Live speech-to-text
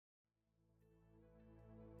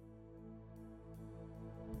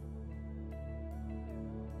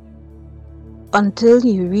until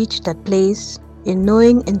you reach that place in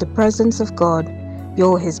knowing in the presence of God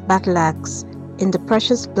you're His battle axe in the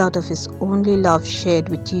precious blood of His only love shared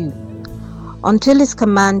with you. Until His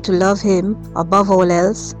command to love Him above all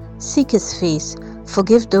else, seek His face,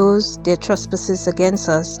 forgive those their trespasses against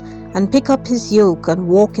us, and pick up His yoke and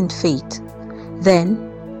walk in faith. Then,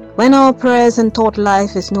 when our prayers and thought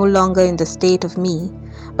life is no longer in the state of me,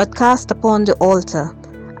 but cast upon the altar,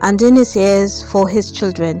 and in His ears for His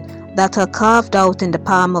children that are carved out in the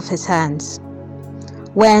palm of His hands.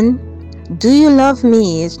 When, do you love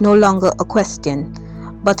me is no longer a question,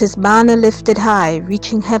 but His banner lifted high,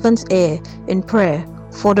 reaching heaven's air in prayer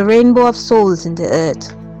for the rainbow of souls in the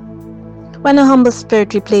earth. When a humble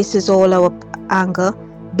spirit replaces all our anger,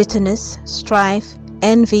 bitterness, strife,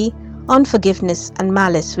 envy, unforgiveness, and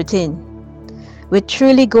malice within, we're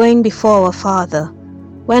truly going before our Father.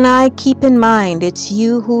 When I keep in mind it's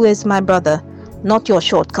you who is my brother, not your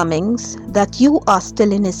shortcomings, that you are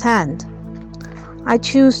still in His hand. I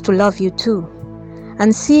choose to love you too,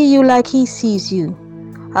 and see you like He sees you.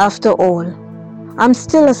 After all, I'm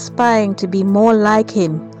still aspiring to be more like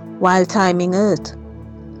Him while timing earth.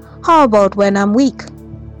 How about when I'm weak?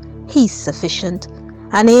 He's sufficient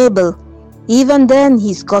and able. Even then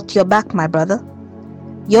He's got your back, my brother.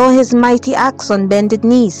 You're His mighty axe on bended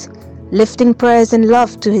knees, lifting prayers in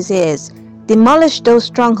love to His ears. Demolish those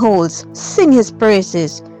strongholds, sing His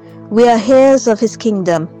praises. We are heirs of His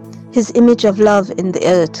kingdom, His image of love in the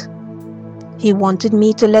earth. He wanted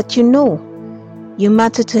me to let you know. You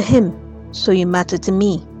matter to Him, so you matter to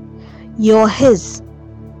me. You're His,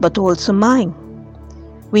 but also mine.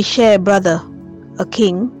 We share a brother, a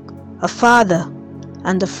king, a father,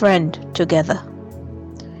 and a friend together.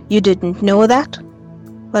 You didn't know that?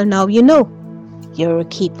 Well, now you know. You're a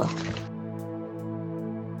keeper.